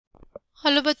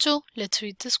Hello बच्चों, let's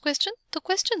read this question. The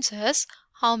question says,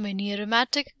 how many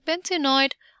aromatic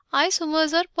benzenoid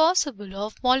isomers are possible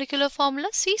of molecular formula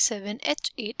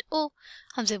C7H8O?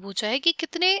 हमसे पूछा है कि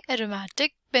कितने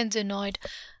aromatic benzenoid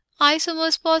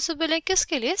isomers possible हैं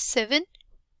किसके लिए?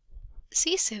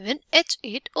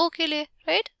 C7H8O के लिए,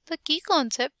 right? The key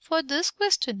concept for this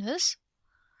question is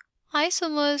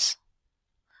isomers.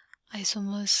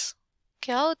 Isomers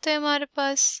क्या होते हैं हमारे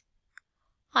पास?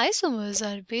 Isomers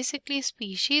are basically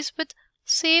species with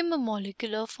same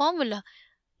molecular formula,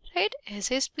 right?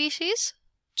 ऐसे species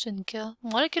जिनका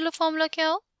molecular formula क्या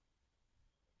हो?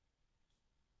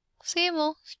 Same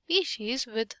हो, species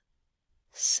with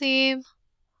same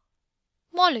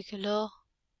molecular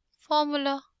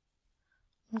formula.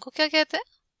 उनको क्या कहते हैं?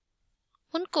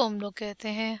 उनको हम लोग कहते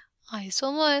हैं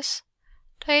isomers,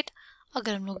 right?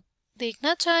 अगर हम लोग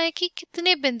देखना चाहें कि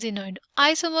कितने बेंजीनॉइड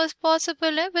आइसोमर्स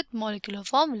पॉसिबल है विद मॉलिक्यूलर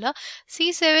फॉर्मूला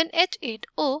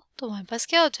C7H8O, तो हमारे पास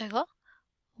क्या हो जाएगा?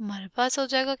 हमारे पास हो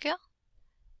जाएगा क्या?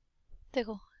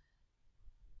 देखो,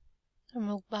 हम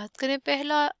लोग बात करें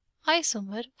पहला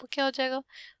आइसोमर, वो क्या हो जाएगा?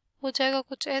 हो जाएगा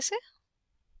कुछ ऐसे,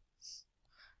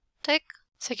 ठीक।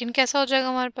 सेकंड कैसा हो जाएगा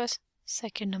हमारे पास?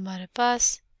 सेकंड हमारे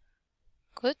पास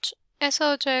कुछ ऐसा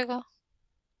हो जाएगा,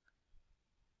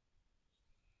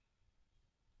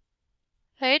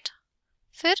 राइट।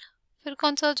 फिर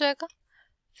कौन सा हो जाएगा?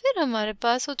 फिर हमारे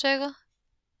पास हो जाएगा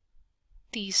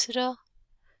तीसरा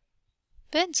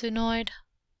benzenoid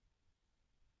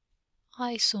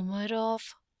isomer of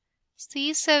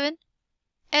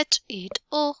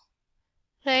C7H8O,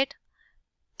 right.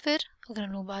 फिर अगर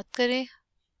हम लोग बात करें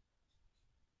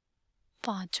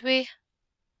पांचवे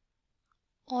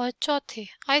और चौथे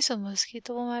आइसोमर्स की,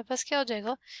 तो वो हमारे पास क्या हो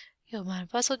जाएगा? ये हमारे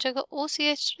पास हो जाएगा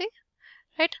OCH3,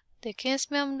 राइट। देखें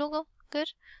इसमें हम लोग अगर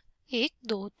 1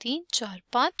 2 3 4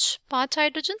 5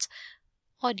 हाइड्रोजन्स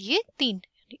और ये 3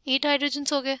 8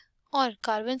 हाइड्रोजन्स हो गए, और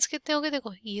कार्बन्स कितने हो गए?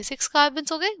 देखो, ये 6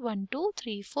 कार्बन्स हो गए, 1 2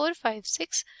 3 4 5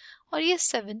 6, और ये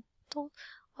 7, तो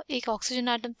एक ऑक्सीजन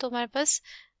एटम तो हमारे पास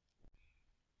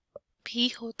भी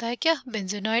होता है क्या?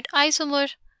 Benzenoid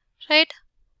isomer, right.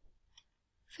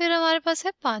 फिर हमारे पास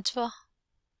है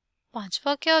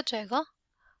पांचवा क्या हो जाएगा?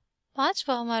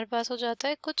 पांचवा हमारे पास हो जाता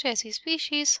है कुछ ऐसी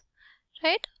स्पीशीज,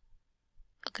 राइट।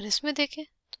 अगर इसमें देखें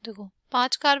तो देखो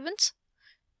 5 कार्बन्स,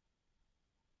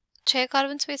 6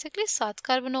 कार्बन्स बेसिकली 7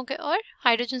 कार्बन हो गए, और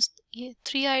हाइड्रोजन्स ये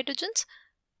 3 हाइड्रोजन्स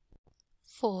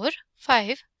 4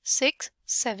 5 6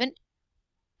 7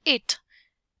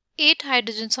 8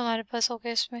 हाइड्रोजन्स हमारे पास हो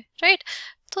गए इसमें, राइट।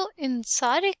 तो इन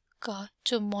सारे का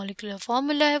जो मॉलिक्यूलर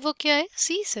फॉर्मूला है वो क्या है?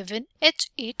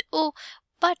 C7H8O,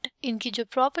 बट इनकी जो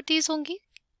प्रॉपर्टीज होंगी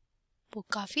वो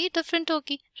काफ़ी डिफरेंट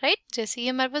होगी, राइट। जैसे ये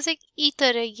हमारे पास एक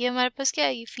ईथर है, ये हमारे पास क्या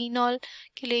है? ये फिनॉल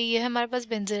के लिए, ये हमारे पास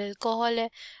बेंजील अल्कोहल है,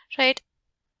 right.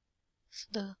 So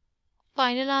the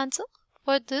final answer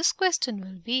for this question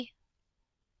will be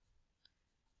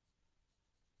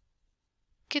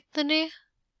कितने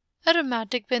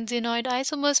aromatic benzenoid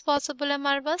isomers possible है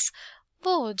हमारे पास?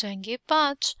 वो हो जाएंगे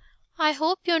 5. I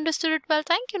hope you understood it well.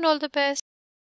 Thank you and all the best.